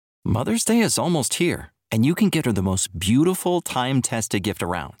Mother's Day is almost here, and you can get her the most beautiful time-tested gift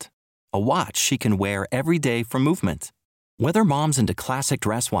around. A watch she can wear every day from Movement. Whether mom's into classic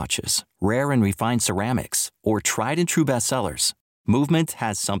dress watches, rare and refined ceramics, or tried and true bestsellers, Movement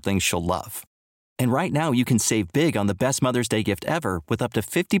has something she'll love. And right now you can save big on the best Mother's Day gift ever with up to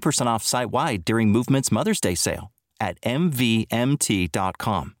 50% off site-wide during Movement's Mother's Day sale at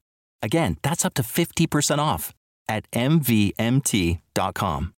MVMT.com. Again, that's up to 50% off at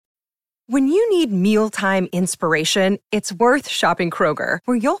MVMT.com. When you need mealtime inspiration, it's worth shopping Kroger,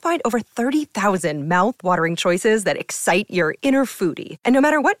 where you'll find over 30,000 mouth-watering choices that excite your inner foodie. And no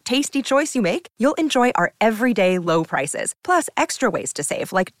matter what tasty choice you make, you'll enjoy our everyday low prices, plus extra ways to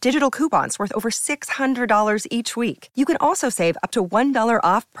save, like digital coupons worth over $600 each week. You can also save up to $1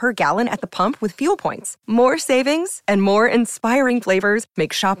 off per gallon at the pump with fuel points. More savings and more inspiring flavors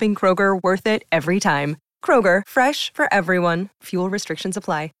make shopping Kroger worth it every time. Kroger, fresh for everyone. Fuel restrictions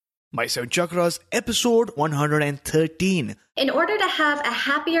apply. My Seven Chakras, episode 113. In order to have a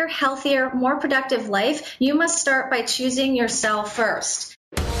happier, healthier, more productive life, you must start by choosing yourself first.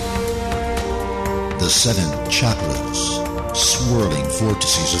 The 7 chakras, swirling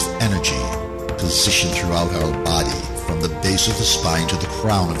vortices of energy, positioned throughout our body from the base of the spine to the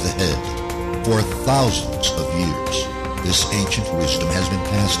crown of the head. For thousands of years, this ancient wisdom has been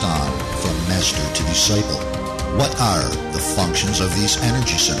passed on from master to disciple. What are the functions of these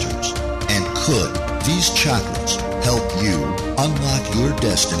energy centers? And could these chakras help you unlock your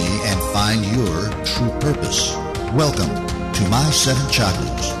destiny and find your true purpose? Welcome to My 7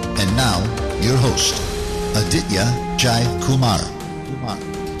 Chakras. And now, your host, Aditya Jai Kumar.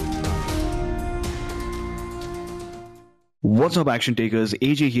 What's up, action takers?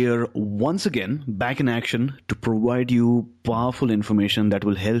 AJ here, once again, back in action to provide you powerful information that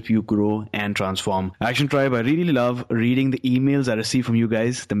will help you grow and transform. Action Tribe, I really love reading the emails I receive from you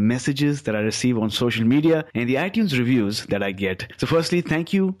guys, the messages that I receive on social media, and the iTunes reviews that I get. So firstly,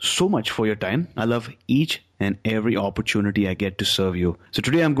 thank you so much for your time. I love each and every opportunity I get to serve you. So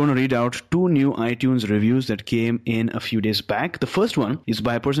today I'm going to read out 2 new iTunes reviews that came in a few days back. The first one is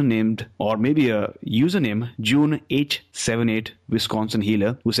by a person named, or maybe a username, June H78 Wisconsin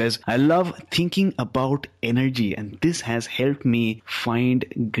Healer, who says, I love thinking about energy and this has helped me find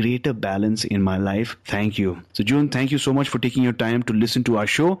greater balance in my life. Thank you. So June, thank you so much for taking your time to listen to our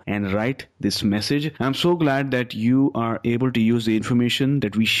show and write this message. I'm so glad that you are able to use the information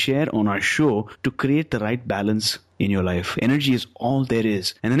that we share on our show to create the right balance in your life. Energy is all there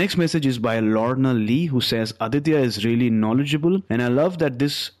is. And the next message is by Lorna Lee, who says, Aditya is really knowledgeable and I love that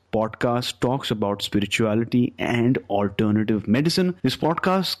this podcast talks about spirituality and alternative medicine. This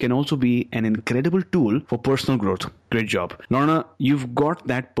podcast can also be an incredible tool for personal growth. Great job. Lorna, you've got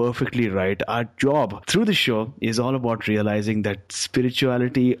that perfectly right. Our job through the show is all about realizing that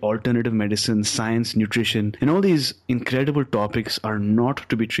spirituality, alternative medicine, science, nutrition, and all these incredible topics are not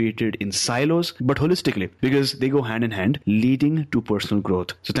to be treated in silos, but holistically, because they go hand in hand, leading to personal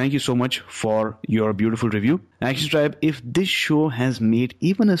growth. So thank you so much for your beautiful review. Action Tribe, if this show has made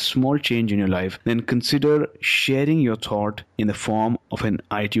even a small change in your life, then consider sharing your thought in the form of an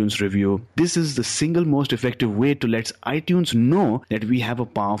iTunes review. This is the single most effective way to let iTunes know that we have a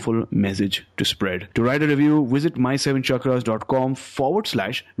powerful message to spread. To write a review, visit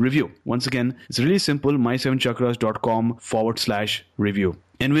my7chakras.com/review. Once again, it's really simple, my7chakras.com/review.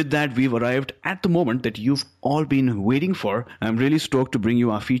 And with that, we've arrived at the moment that you've all been waiting for. I'm really stoked to bring you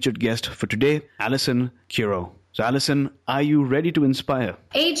our featured guest for today, Alison Kiro. So Alison, are you ready to inspire?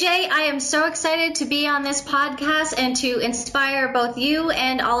 AJ, I am so excited to be on this podcast and to inspire both you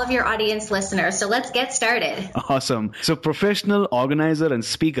and all of your audience listeners. So let's get started. Awesome. So professional organizer and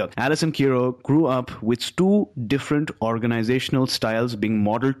speaker, Alison Kiro grew up with 2 different organizational styles being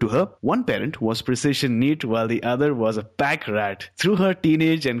modeled to her. One parent was precision neat while the other was a pack rat. Through her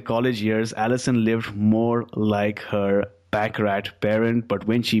teenage and college years, Alison lived more like her pack rat parent, but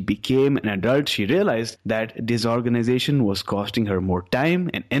when she became an adult, she realized that disorganization was costing her more time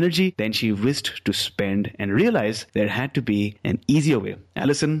and energy than she wished to spend and realized there had to be an easier way.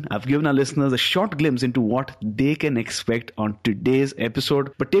 Alison, I've given our listeners a short glimpse into what they can expect on today's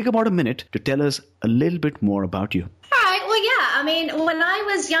episode, but take about a minute to tell us a little bit more about you. All right. Well, yeah. I mean, when I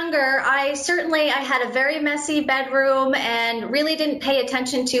was younger, I had a very messy bedroom and really didn't pay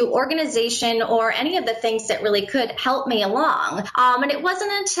attention to organization or any of the things that really could help me along. And it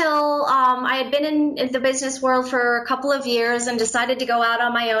wasn't until I had been in the business world for a couple of years and decided to go out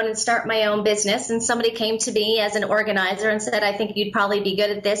on my own and start my own business. And somebody came to me as an organizer and said, I think you'd probably be good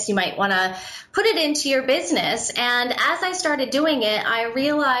at this. You might want to put it into your business. And as I started doing it, I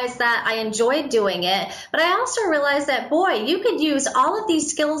realized that I enjoyed doing it. But I also realized that, boy, you could could use all of these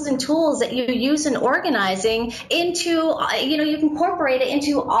skills and tools that you use in organizing into, you can incorporate it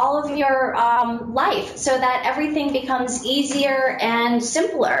into all of your life so that everything becomes easier and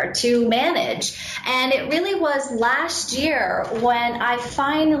simpler to manage. And it really was last year when I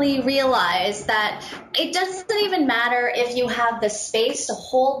finally realized that it doesn't even matter if you have the space to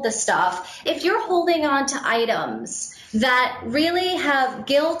hold the stuff. If you're holding on to items that really have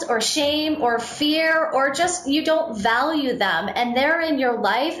guilt or shame or fear, or just you don't value them and they're in your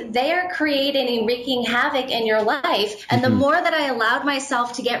life, they are creating and wreaking havoc in your life. And the more that I allowed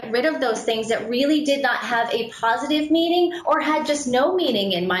myself to get rid of those things that really did not have a positive meaning or had just no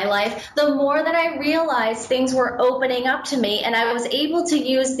meaning in my life, the more that I realized things were opening up to me. And I was able to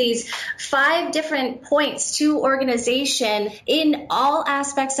use these 5 different points to organization in all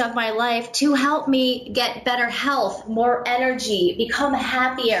aspects of my life to help me get better health, more energy, become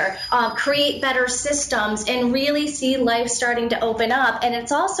happier, create better systems, and really see life starting to open up. And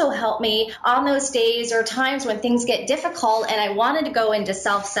it's also helped me on those days or times when things get difficult and I wanted to go into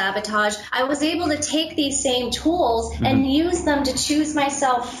self-sabotage. I was able to take these same tools and use them to choose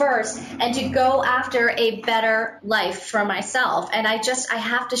myself first and to go after a better life for myself. And I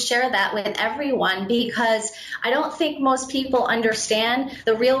have to share that with everyone, because I don't think most people understand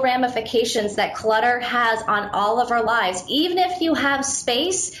the real ramifications that clutter has on all of our lives. Even if you have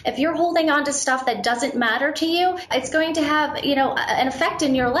space, if you're holding on to stuff that doesn't matter to you, it's going to have, an effect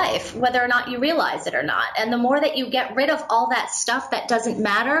in your life, whether or not you realize it or not. And the more that you get rid of all that stuff that doesn't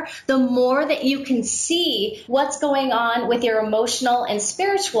matter, the more that you can see what's going on with your emotional and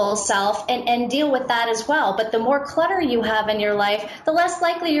spiritual self and deal with that as well. But the more clutter you have in your life, the less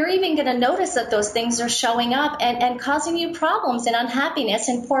likely you're even going to notice that those things are showing up and causing you problems and unhappiness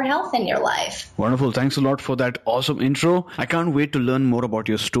and poor health in your life. Wonderful. Thanks a lot for that awesome intro. I can't wait to learn more about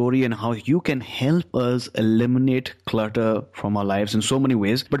your story and how you can help us eliminate clutter from our lives in so many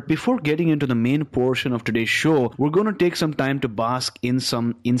ways. But before getting into the main portion of today's show, we're going to take some time to bask in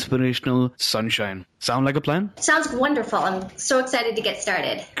some inspirational sunshine. Sound like a plan? Sounds wonderful. I'm so excited to get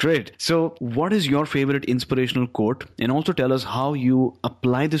started. Great. So what is your favorite inspirational quote? And also tell us how you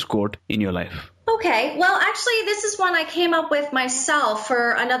apply this quote in your life. Okay. Well, actually, this is one I came up with myself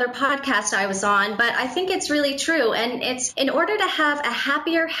for another podcast I was on, but I think it's really true. And it's in order to have a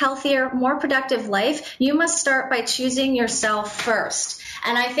happier, healthier, more productive life, you must start by choosing yourself first.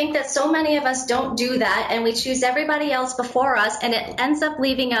 And I think that so many of us don't do that, and we choose everybody else before us, and it ends up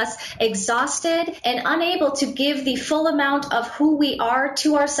leaving us exhausted and unable to give the full amount of who we are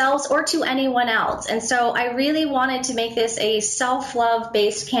to ourselves or to anyone else. And so I really wanted to make this a self-love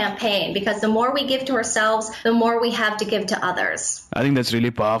based campaign, because the more we give to ourselves, the more we have to give to others. I think that's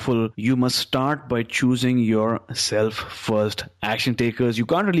really powerful. You must start by choosing yourself first. Action takers, you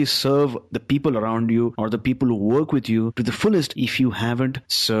can't really serve the people around you or the people who work with you to the fullest if you haven't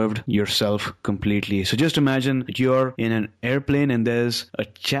served yourself completely. So just imagine that you're in an airplane and there's a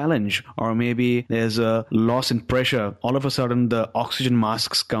challenge, or maybe there's a loss in pressure. All of a sudden the oxygen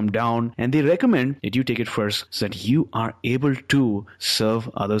masks come down, and they recommend that you take it first so that you are able to serve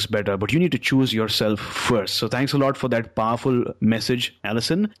others better. But you need to choose yourself first. So thanks a lot for that powerful message,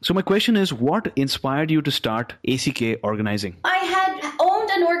 Allison. So my question is, what inspired you to start ACK Organizing? I had owned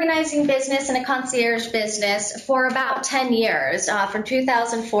an organizing business and a concierge business for about 10 years, from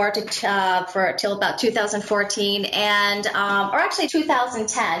 2004 till about 2014, and or actually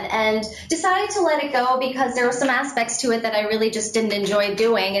 2010, and decided to let it go because there were some aspects to it that I really just didn't enjoy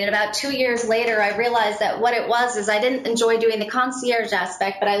doing. And about 2 years later, I realized that what it was is I didn't enjoy doing the concierge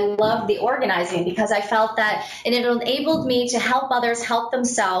aspect, but I loved the organizing, because I felt that it enabled me to help others help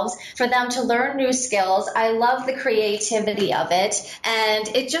themselves, for them to learn new skills. I love the creativity of it, and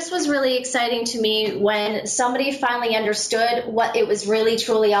it just was really exciting to me when somebody finally understood what it was really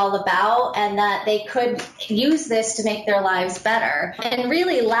truly all about, and that they could use this to make their lives better. And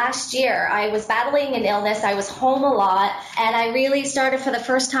really last year, I was battling an illness. I was home a lot, and I really started for the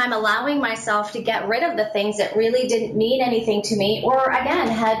first time allowing myself to get rid of the things that really didn't mean anything to me, or again,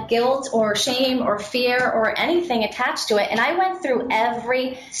 had guilt or shame or fear or anything attached to it. And I went through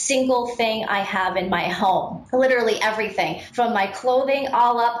every single thing I have in my home, literally everything, from my clothing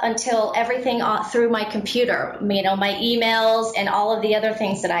all up until everything through my computer, my emails and all of the other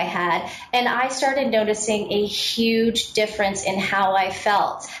things that I had. And I started noticing a huge difference in how I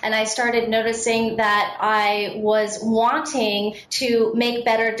felt. And I started noticing that I was wanting to make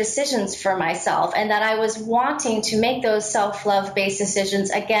better decisions for myself, and that I was wanting to make those self-love based decisions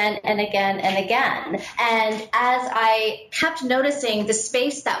again and again and again. And as I kept noticing the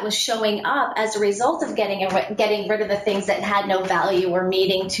space that was showing up as a result of getting rid of the things that had no value or or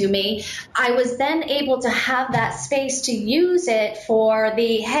meaning to me, I was then able to have that space to use it for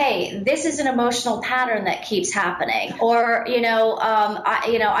hey, this is an emotional pattern that keeps happening. Or,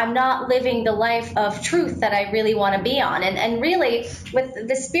 I'm not living the life of truth that I really want to be on. And really, with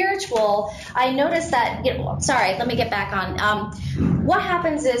the spiritual, I noticed that, let me get back on. What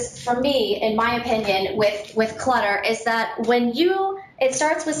happens is, for me, in my opinion, with clutter, is that it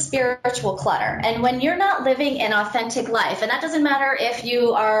starts with spiritual clutter. And when you're not living an authentic life, and that doesn't matter if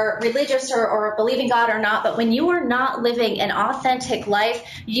you are religious or believe in God or not, but when you are not living an authentic life,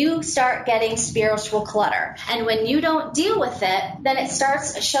 you start getting spiritual clutter. And when you don't deal with it, then it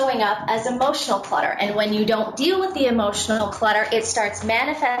starts showing up as emotional clutter. And when you don't deal with the emotional clutter, it starts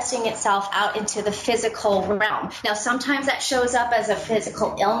manifesting itself out into the physical realm. Now, sometimes that shows up as a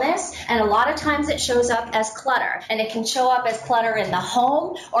physical illness, and a lot of times it shows up as clutter. And it can show up as clutter in the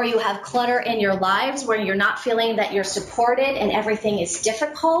home, or you have clutter in your lives where you're not feeling that you're supported and everything is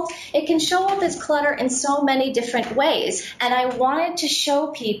difficult. It can show up as clutter in so many different ways. And I wanted to show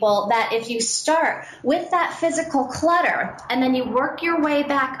people that if you start with that physical clutter and then you work your way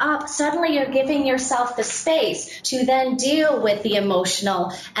back up, suddenly you're giving yourself the space to then deal with the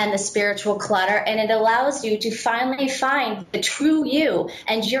emotional and the spiritual clutter. And it allows you to finally find the true you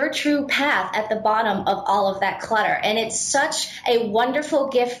and your true path at the bottom of all of that clutter. And it's such a wonderful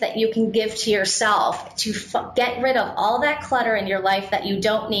gift that you can give to yourself to get rid of all that clutter in your life that you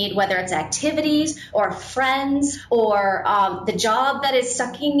don't need, whether it's activities or friends or the job that is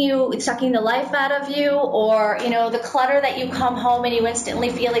sucking the life out of you, or the clutter that you come home and you instantly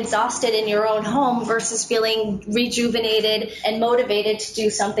feel exhausted in your own home versus feeling rejuvenated and motivated to do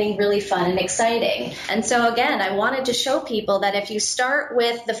something really fun and exciting. And so again, I wanted to show people that if you start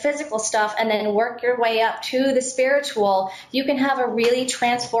with the physical stuff and then work your way up to the spiritual, you can have a really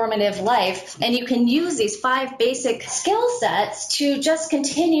transformative life, and you can use these 5 basic skill sets to just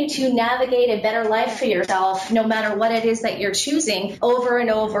continue to navigate a better life for yourself, no matter what it is that you're choosing, over and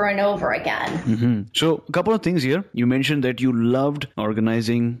over and over again. Mm-hmm. So a couple of things here. You mentioned that you loved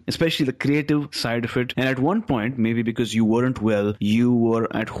organizing, especially the creative side of it. And at one point, maybe because you weren't well, you were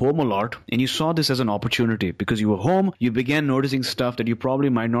at home a lot, and you saw this as an opportunity. Because you were home, you began noticing stuff that you probably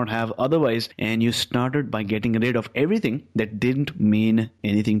might not have otherwise, and you started by getting rid of everything that didn't mean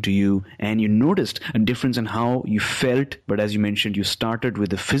anything to you, and you noticed a difference in how you felt. But as you mentioned, you started with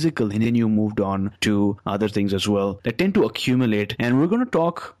the physical and then you moved on to other things as well that tend to accumulate. And we're going to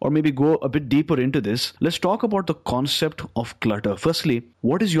talk, or maybe go a bit deeper into this. Let's talk about the concept of clutter. Firstly,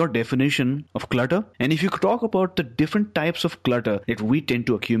 what is your definition of clutter? And if you could talk about the different types of clutter that we tend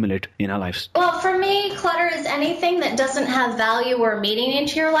to accumulate in our lives. Well, for me, clutter is anything that doesn't have value or meaning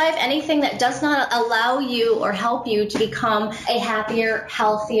into your life, anything that does not allow you or help you to become a happier,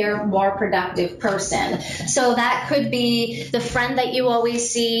 healthier, more productive person. So that could be the friend that you always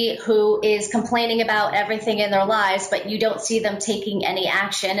see who is complaining about everything in their lives, but you don't see them taking any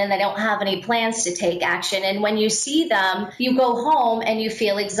action, and they don't have any plans to take action. And when you see them, you go home and you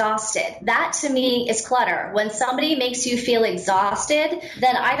feel exhausted. That to me is clutter. When somebody makes you feel exhausted,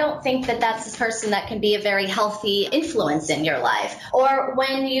 then I don't think that that's a person that can be a very healthy influence in your life. Or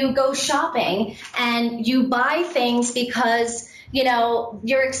when you go shopping and you buy things because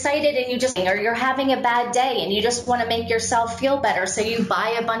you're excited and or you're having a bad day and you just want to make yourself feel better. So you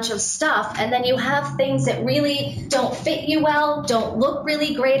buy a bunch of stuff, and then you have things that really don't fit you well, don't look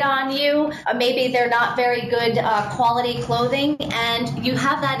really great on you. Maybe they're not very good quality clothing, and you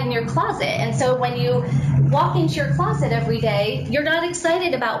have that in your closet. And so when you walk into your closet every day, you're not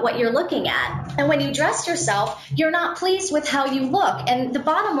excited about what you're looking at. And when you dress yourself, you're not pleased with how you look. And the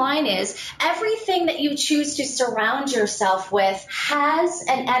bottom line is, everything that you choose to surround yourself with has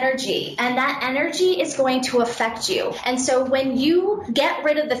an energy, and that energy is going to affect you. And so when you get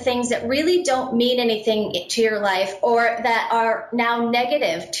rid of the things that really don't mean anything to your life, or that are now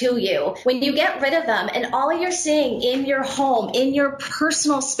negative to you, when you get rid of them and all you're seeing in your home, in your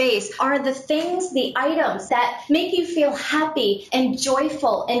personal space, are the things, the items that make you feel happy and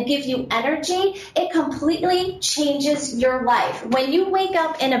joyful and give you energy, it completely changes your life. When you wake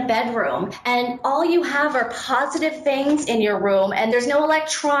up in a bedroom and all you have are positive things in your room, and there's no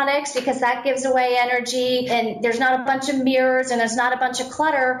electronics because that gives away energy, and there's not a bunch of mirrors, and there's not a bunch of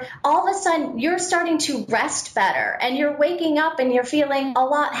clutter, all of a sudden you're starting to rest better, and you're waking up and you're feeling a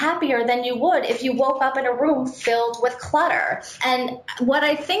lot happier than you would if you woke up in a room filled with clutter. And what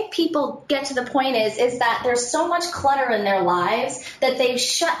I think people get to the point is that that there's so much clutter in their lives that they've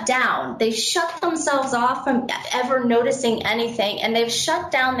shut down. They've shut themselves off from ever noticing anything, and they've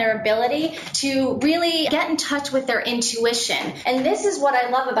shut down their ability to really get in touch with their intuition. And this is what I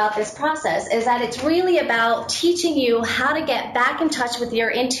love about this process, is that it's really about teaching you how to get back in touch with your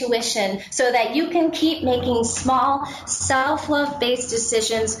intuition so that you can keep making small self-love based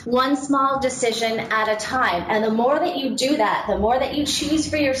decisions, one small decision at a time. And the more that you do that, the more that you choose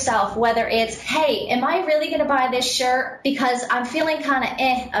for yourself, whether it's, hey, am I really going to buy this shirt because I'm feeling kind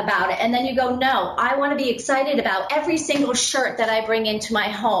of about it? And then you go, no, I want to be excited about every single shirt that I bring into my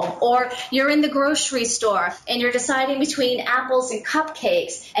home. Or you're in the grocery store and you're deciding between apples and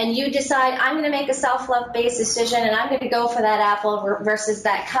cupcakes, and you decide, I'm going to make a self-love based decision and I'm going to go for that apple versus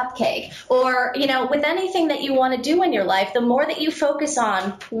that cupcake. Or, with anything that you want to do in your life, the more that you focus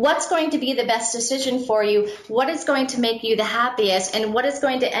on what's going to be the best decision for you, what is going to make you the happiest, and what is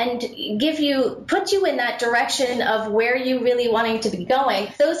going to put you in that direction of where you really wanting to be going,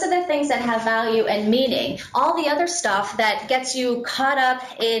 those are the things that have value and meaning. All the other stuff that gets you caught up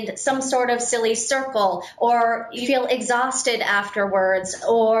in some sort of silly circle, or you feel exhausted afterwards,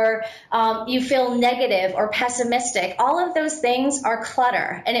 or you feel negative or pessimistic, all of those things are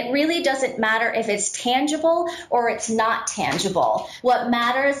clutter. And it really doesn't matter if it's tangible or it's not tangible. What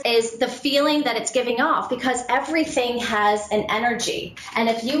matters is the feeling that it's giving off, because everything has an energy. And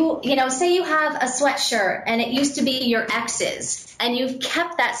if you say you have a sweatshirt and it used to be your ex's, and you've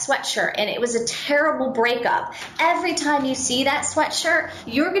kept that sweatshirt and it was a terrible breakup, every time you see that sweatshirt,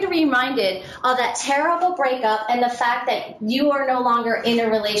 you're going to be reminded of that terrible breakup and the fact that you are no longer in a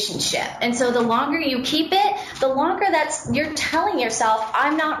relationship. And so the longer you keep it, the longer you're telling yourself,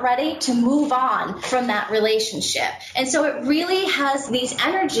 I'm not ready to move on from that relationship. And so it really has these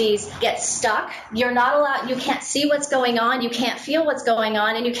energies get stuck. You're not allowed, you can't see what's going on, you can't feel what's going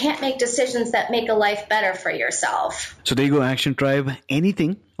on, and you can't make decisions that make a life better for yourself. So there you go, Action Tribe.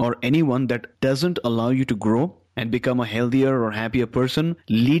 Anything or anyone that doesn't allow you to grow and become a healthier or happier person,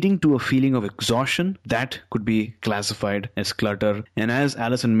 leading to a feeling of exhaustion, that could be classified as clutter. And as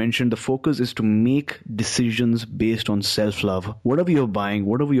Allison mentioned, the focus is to make decisions based on self-love. Whatever you're buying,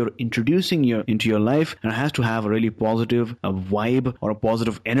 whatever you're introducing into your life, it has to have a really positive vibe or a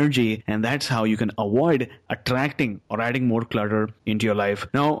positive energy, and that's how you can avoid attracting or adding more clutter into your life.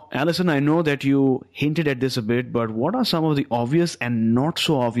 Now, Allison, I know that you hinted at this a bit, but what are some of the obvious and not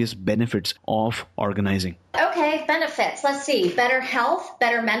so obvious benefits of organizing? Okay, benefits. Let's see. Better health,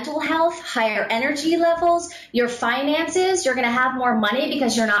 better mental health, higher energy levels, your finances. You're going to have more money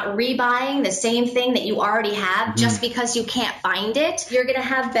because you're not rebuying the same thing that you already have just because you can't find it. You're going to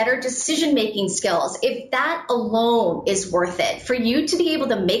have better decision-making skills. If that alone is worth it, for you to be able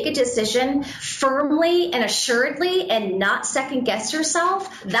to make a decision firmly and assuredly and not second-guess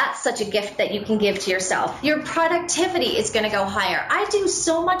yourself, that's such a gift that you can give to yourself. Your productivity is going to go higher. I do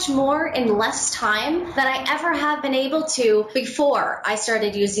so much more in less time than I ever have been able to before I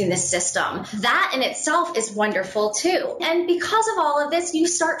started using this system. That in itself is wonderful too. And because of all of this, you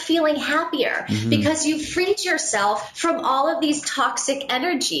start feeling happier because you've freed yourself from all of these toxic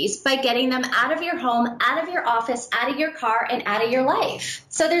energies by getting them out of your home, out of your office, out of your car, and out of your life.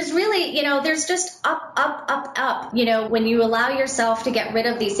 So there's really, there's just up, when you allow yourself to get rid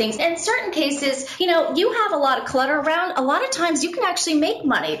of these things. In certain cases, you have a lot of clutter around. A lot of times you can actually make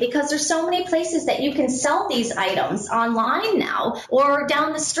money because there's so many places that you can sell these items online now or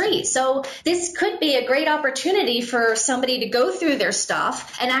down the street. So this could be a great opportunity for somebody to go through their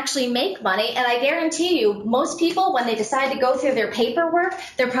stuff and actually make money. And I guarantee you, most people, when they decide to go through their paperwork,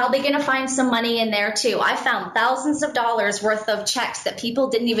 they're probably going to find some money in there too. I found thousands of dollars worth of checks that people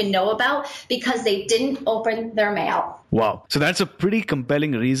didn't even know about because they didn't open their mail. Wow. So that's a pretty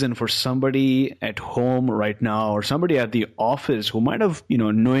compelling reason for somebody at home right now or somebody at the office who might have,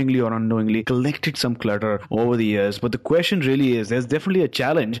 knowingly or unknowingly collected some clutter over the years. But the question really is, there's definitely a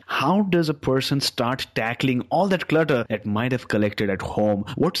challenge. How does a person start tackling all that clutter that might have collected at home?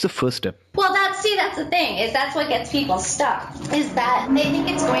 What's the first step? Well, that's the thing, is that's what gets people stuck, is that they think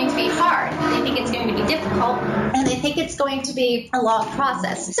it's going to be hard. They think it's going to be difficult, and they think it's going to be a long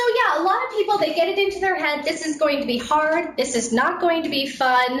process. So yeah, a lot of people, they get it into their head, this is going to be hard, this is not going to be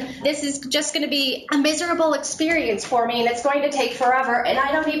fun, this is just going to be a miserable experience for me, and it's going to take forever, and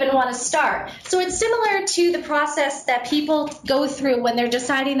I don't even want to start. So it's similar to the process that people go through when they're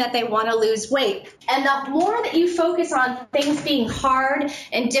deciding that they want to lose weight. And the more that you focus on things being hard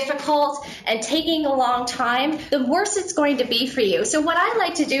and difficult and taking taking a long time, the worse it's going to be for you. So what I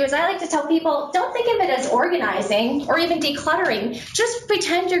like to do is I like to tell people, don't think of it as organizing or even decluttering. Just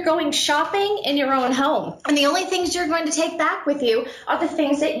pretend you're going shopping in your own home. And the only things you're going to take back with you are the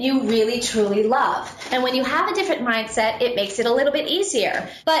things that you really, truly love. And when you have a different mindset, it makes it a little bit easier.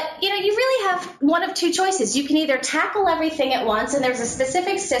 But, you really have one of two choices. You can either tackle everything at once, and there's a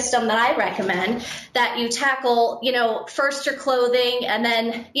specific system that I recommend that you tackle, first your clothing and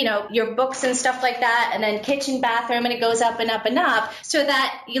then, your books and stuff like that, and then kitchen, bathroom, and it goes up and up and up, so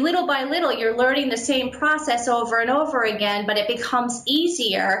that little by little you're learning the same process over and over again, but it becomes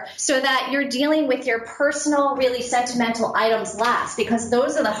easier so that you're dealing with your personal, really sentimental items last, because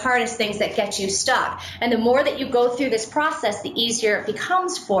those are the hardest things that get you stuck. And the more that you go through this process, the easier it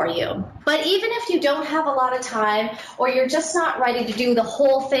becomes for you. But even if you don't have a lot of time, or you're just not ready to do the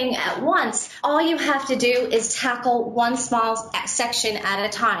whole thing at once, all you have to do is tackle one small section at a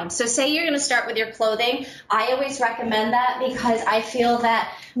time. So say you're going to start with your clothing. I always recommend that because I feel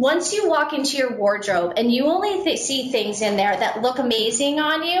that once you walk into your wardrobe and you only see things in there that look amazing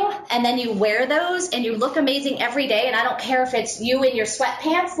on you, and then you wear those and you look amazing every day, and I don't care if it's you in your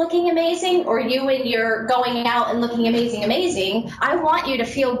sweatpants looking amazing or you in your going out and looking amazing, I want you to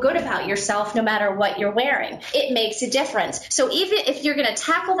feel good about yourself no matter what you're wearing. It makes a difference. So even if you're going to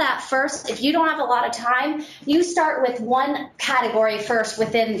tackle that first, if you don't have a lot of time, you start with one category first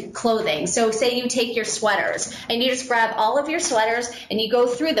within clothing. So say you take your sweaters and you just grab all of your sweaters and you go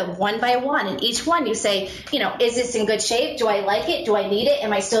through them one by one, and each one you say, is this in good shape? Do I like it? Do I need it?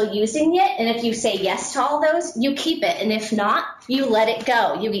 Am I still using it? And if you say yes to all those, you keep it. And if not, you let it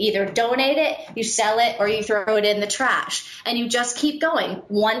go. You either donate it, you sell it, or you throw it in the trash. And you just keep going,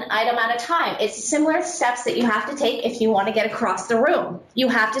 one item at a time. It's similar steps that you have to take if you want to get across the room. You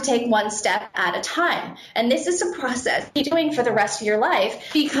have to take one step at a time. And this is a process you're doing for the rest of your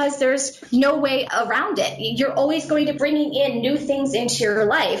life, because there's no way around it. You're always going to bringing in new things into your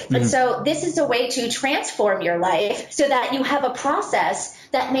life. And so this is a way to transform your life so that you have a process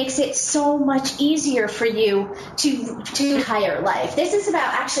that makes it so much easier for you to higher life. This is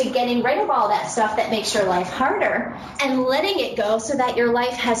about actually getting rid of all that stuff that makes your life harder and letting it go so that your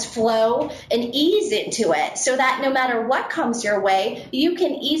life has flow and ease into it, so that no matter what comes your way, you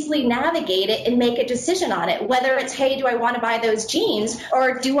can easily navigate it and make a decision on it. Whether it's, hey, do I want to buy those jeans,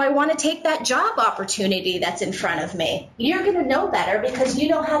 or do I want to take that job opportunity that's in front of me? You're going to know better because you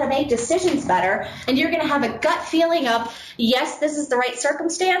know how to make decisions better, and you're going to have a gut feeling of, yes, this is the right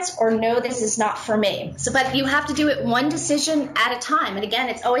circumstance, or no, this is not for me. So, but you have to do it one decision at a time. And again,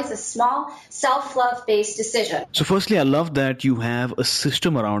 it's always a small self-love based decision. So firstly, I love that you have a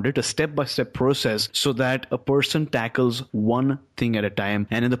system around it, a step-by-step process, so that a person tackles one thing at a time.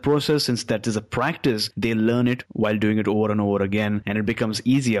 And in the process, since that is a practice, they learn it while doing it over and over again, and it becomes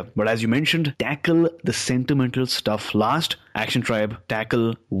easier. But as you mentioned, tackle the sentimental stuff last. Action Tribe,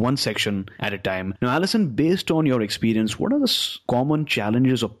 tackle one section at a time. Now, Allison, based on your experience, what are the common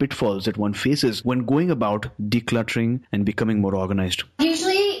challenges or pitfalls that one faces when going about decluttering and becoming more organized?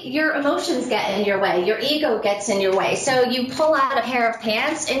 Usually your emotions get in your way. Your ego gets in your way. So you pull out a pair of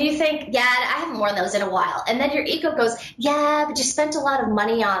pants and you think, yeah, I haven't worn those in a while. And then your ego goes, yeah, but you spent a lot of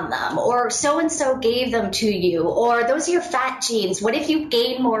money on them, or so-and-so gave them to you, or those are your fat jeans. What if you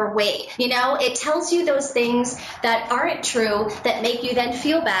gain more weight? It tells you those things that aren't true, that make you then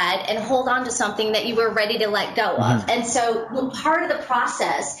feel bad and hold on to something that you were ready to let go of. And so part of the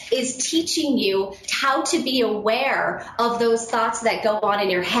process is teaching you how to be aware of those thoughts that go on in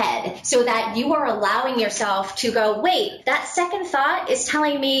your head, so that you are allowing yourself to go, wait, that second thought is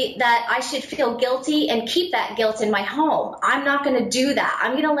telling me that I should feel guilty and keep that guilt in my home. I'm not going to do that.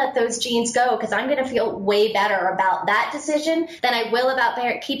 I'm going to let those jeans go because I'm going to feel way better about that decision than I will about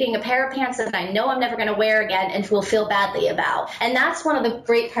keeping a pair of pants that I know I'm never going to wear again and will feel badly about. And that's one of the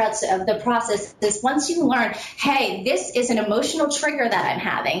great parts of the process, is once you learn, hey, this is an emotional trigger that I'm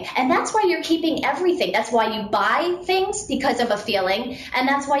having. And that's why you're keeping everything. That's why you buy things, because of a feeling. And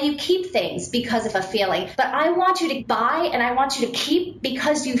that's why you keep things, because of a feeling. But I want you to buy and I want you to keep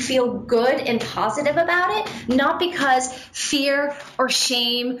because you feel good and positive about it, not because fear or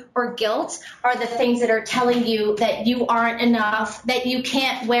shame or guilt are the things that are telling you that you aren't enough, that you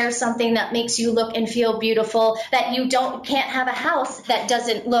can't wear something that makes you look and feel beautiful, that you can't have a house that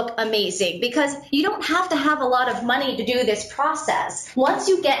doesn't look amazing, because you don't have to have a lot of money to do this process. Once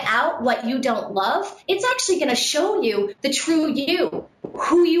you get out what you don't love, it's actually going to show you the true you,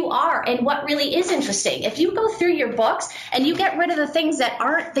 who you are and what really is interesting. If you go through your books and you get rid of the things that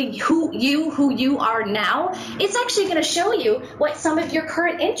aren't the who you are now, it's actually going to show you what some of your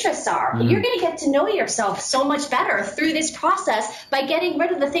current interests are. You're going to get to know yourself so much better through this process by getting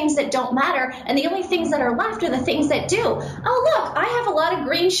rid of the things that don't matter, and the only things that are left are the things that do. Oh, look, I have a lot of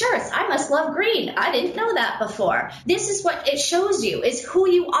green shirts. I must love green. I didn't know that before. This is what it shows you, is who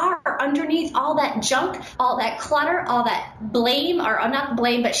you are underneath all that junk, all that clutter, all that blame, or not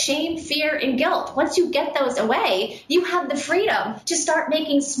blame, but shame, fear, and guilt. Once you get those away, you have the freedom to start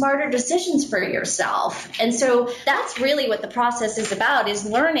making smarter decisions for yourself. And so that's really what the process is about, is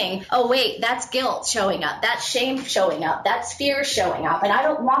learning, oh, wait, that's guilt showing up. That's shame showing up. That's fear showing up. And I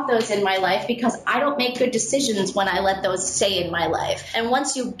don't want those in my life because I don't make good decisions when I let those stay in my life. And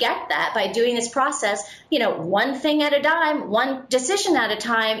once you get that by doing this process, one thing at a time, one decision at a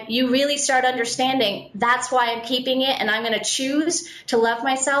time, you really start understanding that's why I'm keeping it, and I'm going to choose to love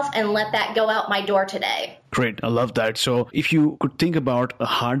myself and let that go out my door today. Great. I love that. So if you could think about a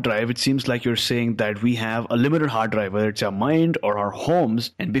hard drive, it seems like you're saying that we have a limited hard drive, whether it's our mind or our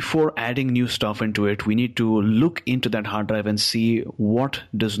homes. And before adding new stuff into it, we need to look into that hard drive and see what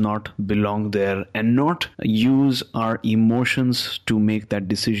does not belong there, and not use our emotions to make that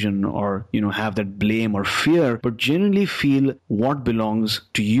decision or, have that blame or fear, but genuinely feel what belongs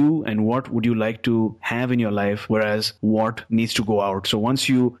to you and what would you like to have in your life, whereas what needs to go out. So once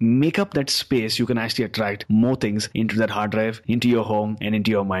you make up that space, you can actually attract more things into that hard drive, into your home and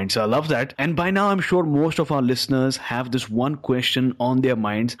into your mind. So I love that. And by now, I'm sure most of our listeners have this one question on their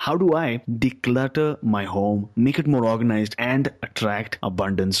minds. How do I declutter my home, make it more organized and attract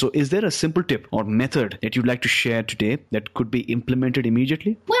abundance? So is there a simple tip or method that you'd like to share today that could be implemented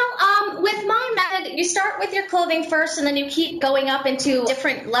immediately? Well, with my method, you start with your clothing first, and then you keep going up into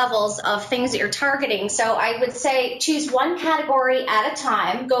different levels of things that you're targeting. So I would say choose one category at a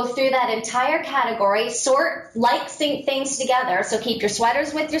time, go through that entire category, sort things together. So keep your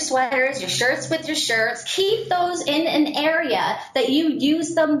sweaters with your sweaters, your shirts with your shirts. Keep those in an area that you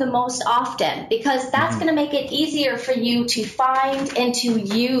use them the most often, because that's going to make it easier for you to find and to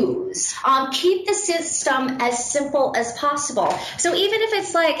use. Keep the system as simple as possible. So even if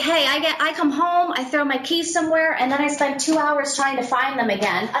it's like, hey, I come home, I throw my keys somewhere, and then I spend 2 hours trying to find them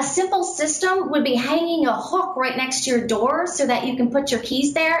again. A simple system would be hanging a hook right next to your door so that you can put your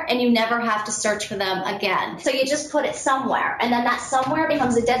keys there and you never have to search for them again. So you just put it somewhere, and then that somewhere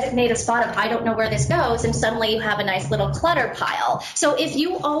becomes a designated spot of I don't know where this goes, and suddenly you have a nice little clutter pile. So if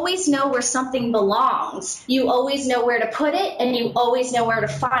you always know where something belongs, you always know where to put it, and you always know where to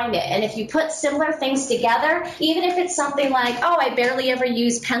find it. And if you put similar things together, even if it's something like, oh, I barely ever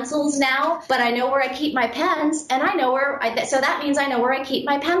use pencils now, but I know where I keep my pens, and I know so that means I know where I keep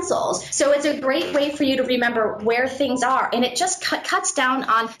my pencils. So it's a great way for you to remember where things are, and it just cuts down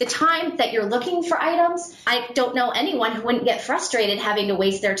on the time that you're looking for items. I don't know anyone who wouldn't get frustrated having to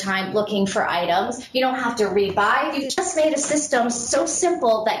waste their time looking for items. You don't have to rebuy. You just made a system so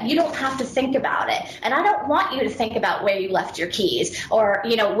simple that you don't have to think about it. And I don't want you to think about where you left your keys, or,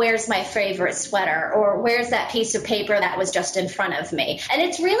 where's my favorite sweater, or where's that piece of paper that was just in front of me. And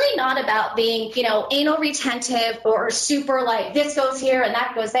it's really not about being, anal retentive or super like this goes here and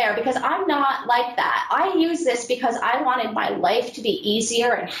that goes there, because I'm not like that. I use this because I wanted my life to be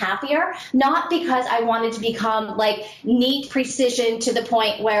easier and happier, not because I wanted to become like neat precision to the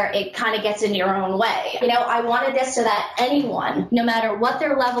point where it kind of gets in your own way. I wanted this so that anyone, no matter what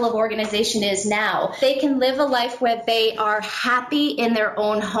their level of organization is now, they can live a life where they are happy in their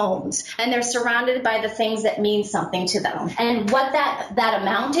own homes and they're surrounded by the things that mean something to them. And what that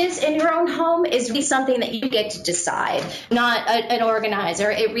amount is in your own home is really something that you get to decide, not an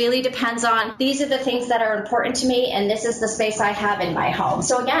organizer. It really depends on, these are the things that are important to me, and this is the space I have in my home.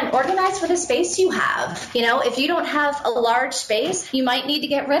 So again, organize for the space you have. If you don't have a large space, you might need to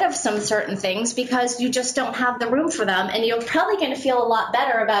get rid of some certain things because you just don't have the room for them, and you're probably going to feel a lot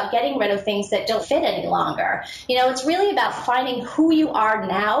better about getting rid of things that don't fit any longer. It's really about finding who you are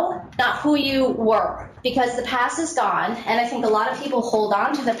now, not who you were. Because the past is gone, and I think a lot of people hold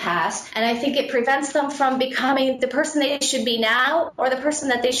on to the past, and I think it prevents them from becoming the person they should be now, or the person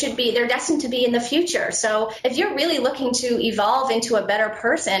that they're destined to be in the future. So if you're really looking to evolve into a better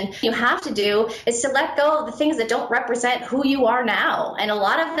person, you have to do is to let go of the things that don't represent who you are now. And a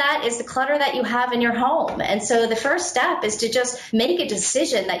lot of that is the clutter that you have in your home. And so the first step is to just make a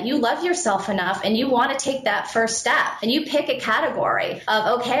decision that you love yourself enough and you want to take that first step. And you pick a category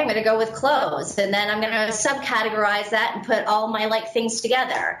of, okay, I'm going to go with clothes, and then I'm going to subcategorize that and put all my things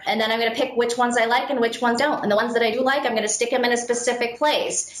together. And then I'm going to pick which which ones I like and which ones don't. And the ones that I do like, I'm going to stick them in a specific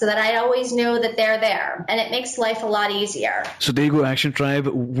place so that I always know that they're there. And it makes life a lot easier. So there you go, Action Tribe.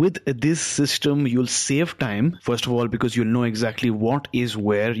 With this system, you'll save time, first of all, because you'll know exactly what is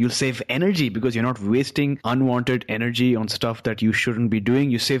where. You'll save energy because you're not wasting unwanted energy on stuff that you shouldn't be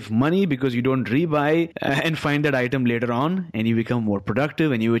doing. You save money because you don't rebuy and find that item later on, and you become more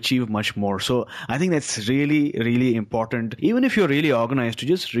productive and you achieve much more. So I think that's really, really important. Even if you're really organized, to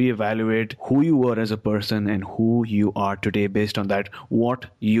just reevaluate who you were as a person and who you are today based on that, what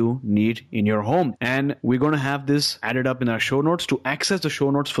you need in your home. And we're going to have this added up in our show notes. To access the show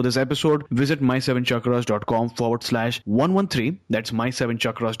notes for this episode, visit my7chakras.com/113. That's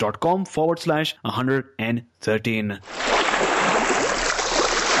my7chakras.com/113.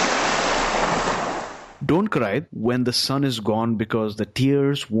 Don't cry when the sun is gone because the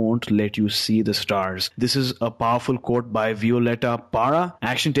tears won't let you see the stars. This is a powerful quote by Violeta Parra.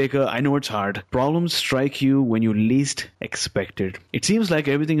 Action taker, I know it's hard. Problems strike you when you least expect it. It seems like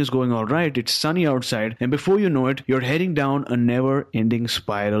everything is going all right. It's sunny outside, and before you know it, you're heading down a never-ending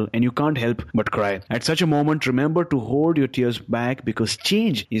spiral and you can't help but cry. At such a moment, remember to hold your tears back because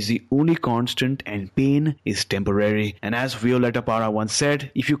change is the only constant and pain is temporary. And as Violeta Parra once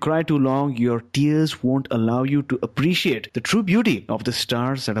said, if you cry too long, your tears won't allow you to appreciate the true beauty of the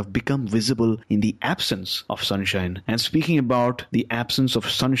stars that have become visible in the absence of sunshine. And speaking about the absence of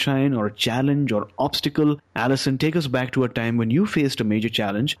sunshine or a challenge or obstacle, Allison, take us back to a time when you faced a major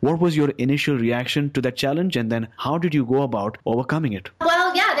challenge. What was your initial reaction to that challenge, and then how did you go about overcoming it?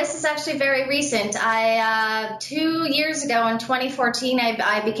 Well, yeah, this is actually very recent. 2 years ago in 2014,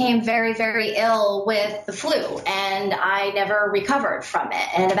 I became very, very ill with the flu, and I never recovered from it.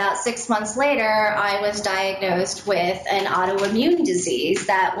 And about 6 months later, I was diagnosed with an autoimmune disease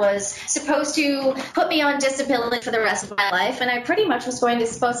that was supposed to put me on disability for the rest of my life. And I pretty much was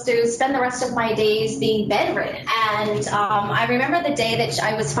supposed to spend the rest of my days being bedridden. And I remember the day that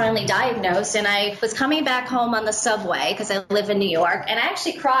I was finally diagnosed, and I was coming back home on the subway because I live in New York. And I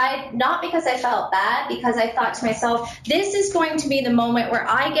actually cried, not because I felt bad, because I thought to myself, this is going to be the moment where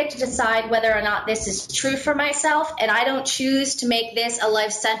I get to decide whether or not this is true for myself. And I don't choose to make this a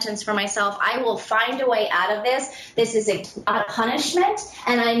life sentence for myself. I will find a way out of this. This is a punishment,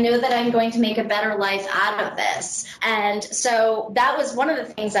 and I know that I'm going to make a better life out of this. And so that was one of the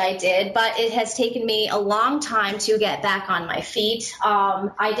things I did, but it has taken me a long time to get back on my feet.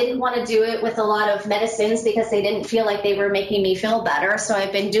 I didn't want to do it with a lot of medicines because they didn't feel like they were making me feel better. So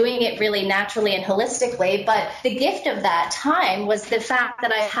I've been doing it really naturally and holistically. But the gift of that time was the fact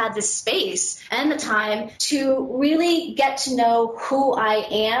that I had the space and the time to really get to know who I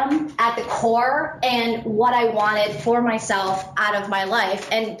am at the core and what I wanted for myself out of my life.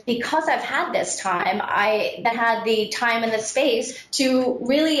 And because I've had this time, I had the time and the space to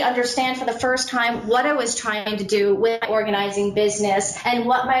really understand for the first time what I was trying to do with my organizing business and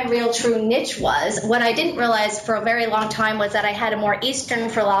what my real true niche was. What I didn't realize for a very long time was that I had a more Eastern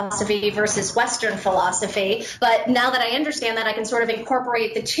philosophy versus Western philosophy. But now that I understand that, I can sort of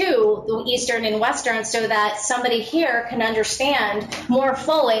incorporate the two, the Eastern and Western, so that somebody here can understand more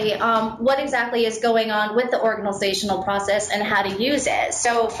fully what exactly is going on with the organizational process and how to use it.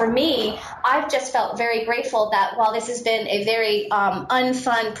 So for me, I've just felt very grateful that while this has been a very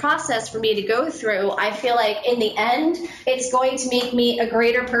unfun process for me to go through, I feel like in the end, it's going to make me a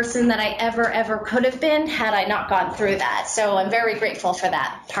greater person than I ever could have been had I not gone through that. So I'm very grateful for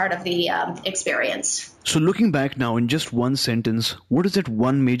that part of the experience. So looking back now in just one sentence, what is that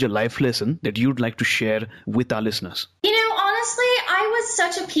one major life lesson that you'd like to share with our listeners? You know, honestly, I was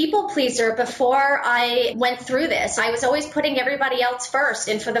such a people pleaser before I went through this. I was always putting everybody else first.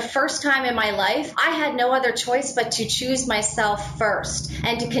 And for the first time in my life, I had no other choice but to choose myself first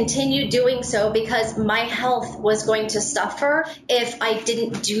and to continue doing so because my health was going to suffer if I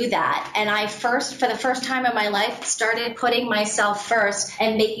didn't do that. And I for the first time in my life, started putting myself first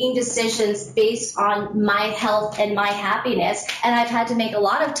and making decisions based on my health and my happiness. And I've had to make a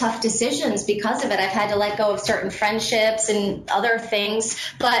lot of tough decisions because of it. I've had to let go of certain friendships and other things.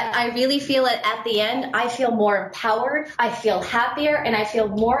 But I really feel it at the end. I feel more empowered. I feel happier, and I feel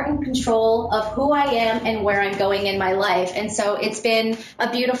more in control of who I am and where I'm going in my life. And so it's been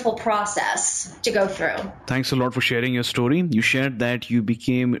a beautiful process to go through. Thanks a lot for sharing your story. You shared that you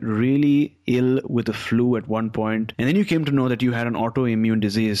became really ill with the flu at one point, and then you came to know that you had an autoimmune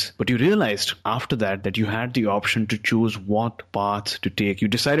disease. But you realized after that you had the option to choose what path to take. You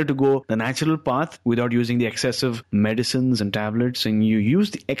decided to go the natural path without using the excessive medicines and tablets, and and you use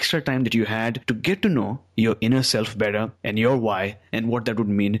the extra time that you had to get to know your inner self better and your why and what that would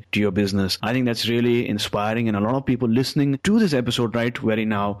mean to your business. I think that's really inspiring, and a lot of people listening to this episode right very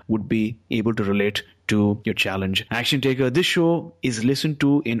now would be able to relate to your challenge. Action Taker, this show is listened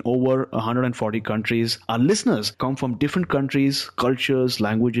to in over 140 countries. Our listeners come from different countries, cultures,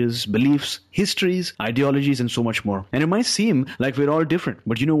 languages, beliefs, histories, ideologies, and so much more. And it might seem like we're all different,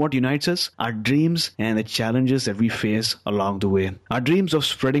 but you know what unites us? Our dreams and the challenges that we face along the way. Our dreams of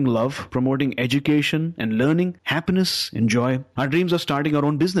spreading love, promoting education and learning, happiness and joy. Our dreams of starting our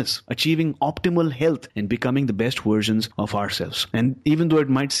own business, achieving optimal health, and becoming the best versions of ourselves. And even though it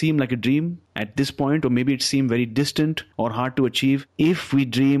might seem like a dream at this point, or maybe it seemed very distant or hard to achieve, if we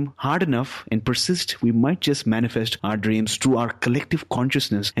dream hard enough and persist, we might just manifest our dreams through our collective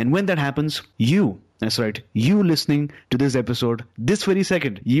consciousness. And when that happens, that's right, you listening to this episode, this very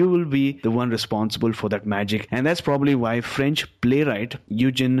second, you will be the one responsible for that magic. And that's probably why French playwright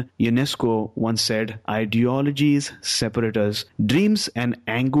Eugene Ionesco once said, ideologies separate us, dreams and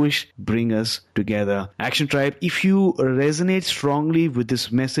anguish bring us together. Action Tribe, if you resonate strongly with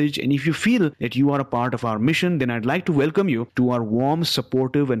this message and if you feel that you are a part of our mission, then I'd like to welcome you to our warm,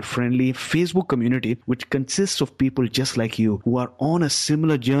 supportive and friendly Facebook community, which consists of people just like you who are on a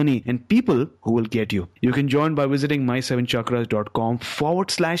similar journey and people who will get you. You can join by visiting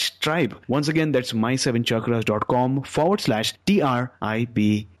my7chakras.com/tribe. Once again, that's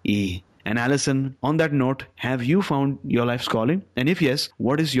my7chakras.com/TRIBE. And Alison, on that note, have you found your life's calling? And if yes,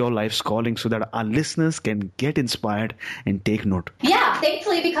 what is your life's calling so that our listeners can get inspired and take note? Yeah,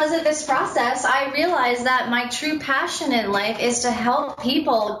 thankfully, because of this process, I realized that my true passion in life is to help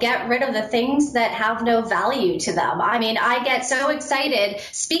people get rid of the things that have no value to them. I mean, I get so excited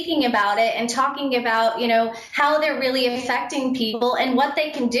speaking about it and talking about, how they're really affecting people and what they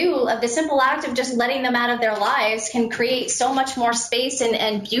can do. Of the simple act of just letting them out of their lives can create so much more space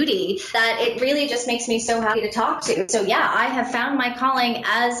and beauty that it really just makes me so happy to talk to. So yeah, I have found my calling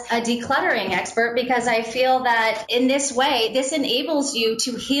as a decluttering expert because I feel that in this way, this enables you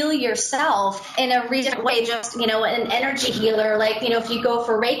to heal yourself in a different way, just, an energy healer, like, if you go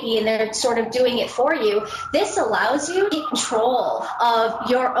for Reiki and they're sort of doing it for you, this allows you to take control of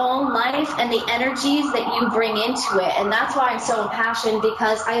your own life and the energies that you bring into it. And that's why I'm so impassioned,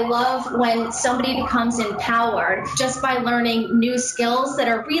 because I love when somebody becomes empowered just by learning new skills that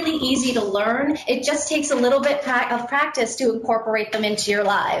are really easy to learn. It just takes a little bit of practice to incorporate them into your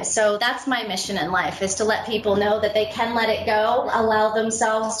lives. So that's my mission in life, is to let people know that they can let it go, allow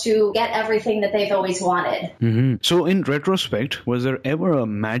themselves to get everything that they've always wanted. Mm-hmm. So in retrospect, was there ever a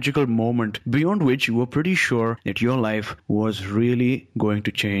magical moment beyond which you were pretty sure that your life was really going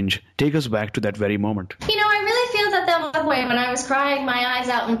to change? Take us back to that very moment. I really feel that way when I was crying my eyes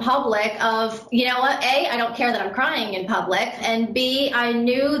out in public of, A, I don't care that I'm crying in public, and B, I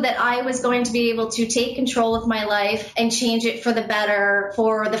knew that I was going to be able to take control of my life and change it for the better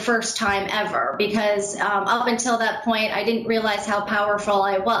for the first time ever, because up until that point, I didn't realize how powerful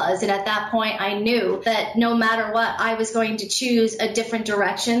I was. And at that point, I knew that no matter what, I was going to choose a different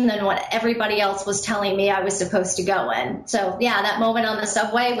direction than what everybody else was telling me I was supposed to go in. So yeah, that moment on the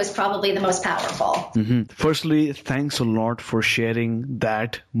subway was probably the most powerful. Mm-hmm. Firstly, thanks a lot for sharing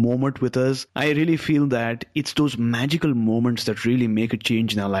that moment with us. I really feel that it's those magical moments that really make a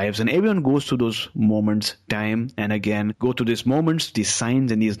change in our lives. And everyone goes through those moments time and again, go through these moments, these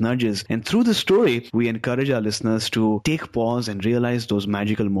signs and these nudges. And through the story, we encourage our listeners to take pause and realize those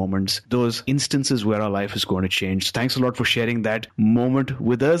magical moments, those instances where our life is going to change. So thanks a lot for sharing that moment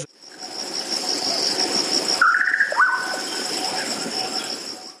with us.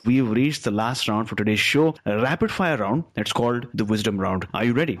 We've reached the last round for today's show, a rapid fire round that's called the Wisdom Round. Are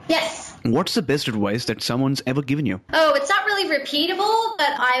you ready? Yes. What's the best advice that someone's ever given you? Oh, it's not really repeatable, but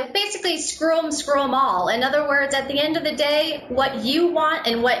I basically screw them all. In other words, at the end of the day, what you want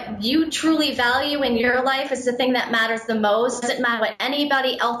and what you truly value in your life is the thing that matters the most. It doesn't matter what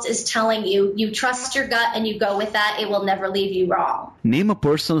anybody else is telling you. You trust your gut and you go with that. It will never leave you wrong. Name a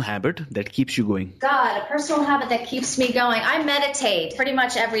personal habit that keeps you going. God, a personal habit that keeps me going. I meditate pretty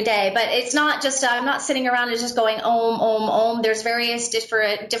much every day, but it's not just, I'm not sitting around and just going om, om, om. There's various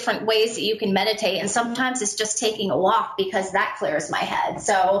different ways that you can meditate, and sometimes it's just taking a walk because that clears my head.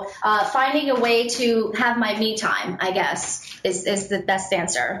 So finding a way to have my me time, I guess, is the best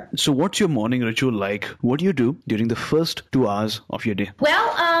answer. So what's your morning ritual like? What do you do during the first 2 hours of your day?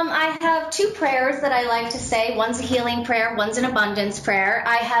 Well, I have 2 prayers that I like to say. One's a healing prayer, one's an abundance Lion's Prayer.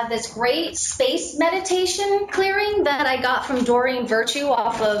 I have this great space meditation clearing that I got from Doreen Virtue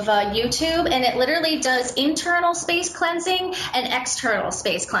off of YouTube, and it literally does internal space cleansing and external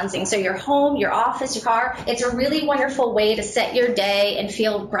space cleansing. So your home, your office, your car. It's a really wonderful way to set your day and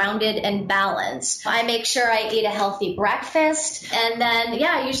feel grounded and balanced. I make sure I eat a healthy breakfast, and then,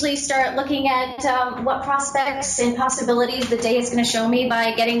 I usually start looking at what prospects and possibilities the day is going to show me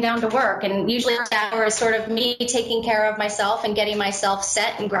by getting down to work. And usually the hour is sort of me taking care of myself and getting myself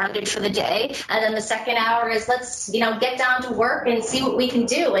set and grounded for the day. And then the second hour is let's, get down to work and see what we can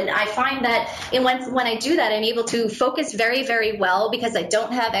do. And I find that when I do that, I'm able to focus very, very well because I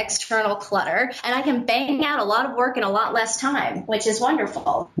don't have external clutter, and I can bang out a lot of work in a lot less time, which is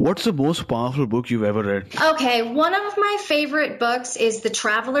wonderful. What's the most powerful book you've ever read? Okay, one of my favorite books is The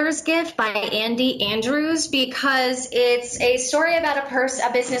Traveler's Gift by Andy Andrews, because it's a story about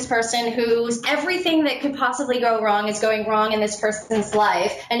a business person whose everything that could possibly go wrong is going wrong in this person's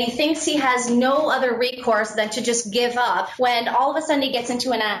life, and he thinks he has no other recourse than to just give up, when all of a sudden he gets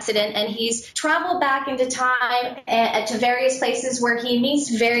into an accident and he's traveled back into time to various places where he meets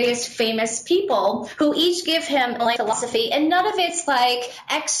various famous people who each give him like philosophy, and none of it's like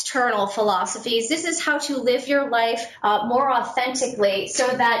external philosophies. This is how to live your life more authentically, so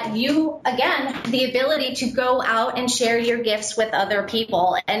that you, again, the ability to go out and share your gifts with other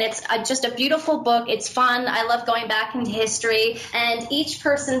people. And it's just a beautiful book. It's fun. I love going back into history, and each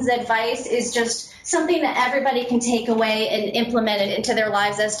person's advice is just something that everybody can take away and implement it into their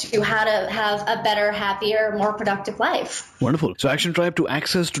lives as to how to have a better, happier, more productive life. Wonderful. So Action Tribe, to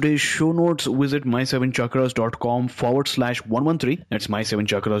access today's show notes, visit my7chakras.com/113. That's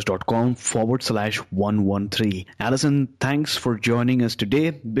my7chakras.com/113. Alison, thanks for joining us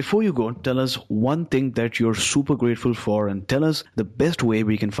today. Before you go, tell us one thing that you're super grateful for, and tell us the best way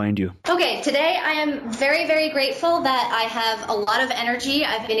we can find you. Okay, today I am very, very grateful that I have a lot of energy.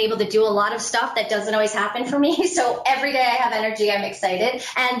 I've been able to do a lot of stuff that doesn't always happen for me. So every day I have energy, I'm excited.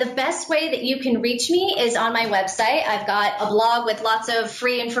 And the best way that you can reach me is on my website. I've got a blog with lots of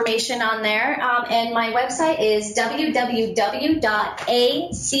free information on there. And my website is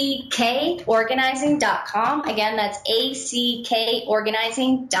www.ackorganizing.com. Again, that's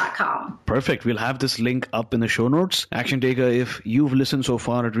ackorganizing.com. Perfect. We'll have this link up in the show notes. Action Taker, if you've listened so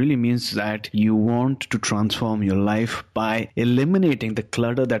far, it really means that you want to transform your life by eliminating the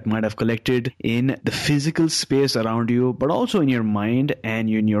clutter that might have collected in the physical space around you, but also in your mind and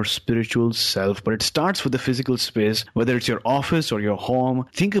in your spiritual self. But it starts with the physical space, whether it's your office or your home.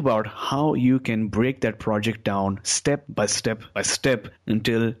 Think about how you can break that project down step by step by step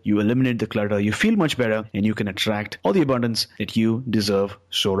until you eliminate the clutter. You feel much better, and you can attract all the abundance that you deserve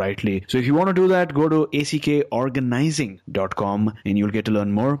so rightly. So if you want to do that, go to ackorganizing.com and you'll get to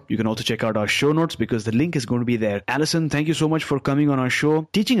learn more. You can also check out our show notes because the link is going to be there. Alison, thank you so much for coming on our show,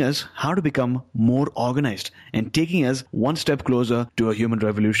 teaching us how to become more organized and taking us one step closer to a human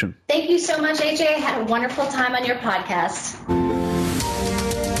revolution. Thank you so much, AJ. I had a wonderful time on your podcast.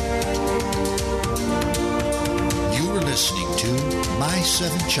 You were listening to My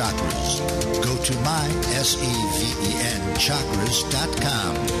 7 Chakras. Go to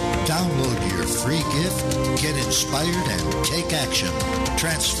mysevenchakras.com. Download your free gift, get inspired, and take action.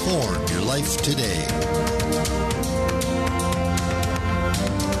 Transform your life today.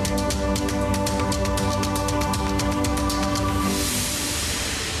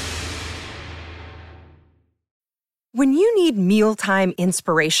 When you need mealtime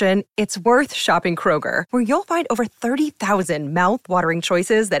inspiration, it's worth shopping Kroger, where you'll find over 30,000 mouth-watering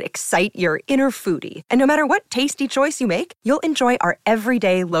choices that excite your inner foodie. And no matter what tasty choice you make, you'll enjoy our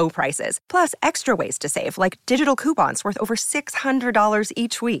everyday low prices, plus extra ways to save, like digital coupons worth over $600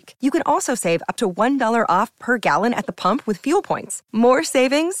 each week. You can also save up to $1 off per gallon at the pump with fuel points. More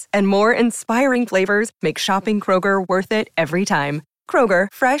savings and more inspiring flavors make shopping Kroger worth it every time. Kroger,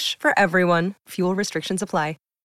 fresh for everyone. Fuel restrictions apply.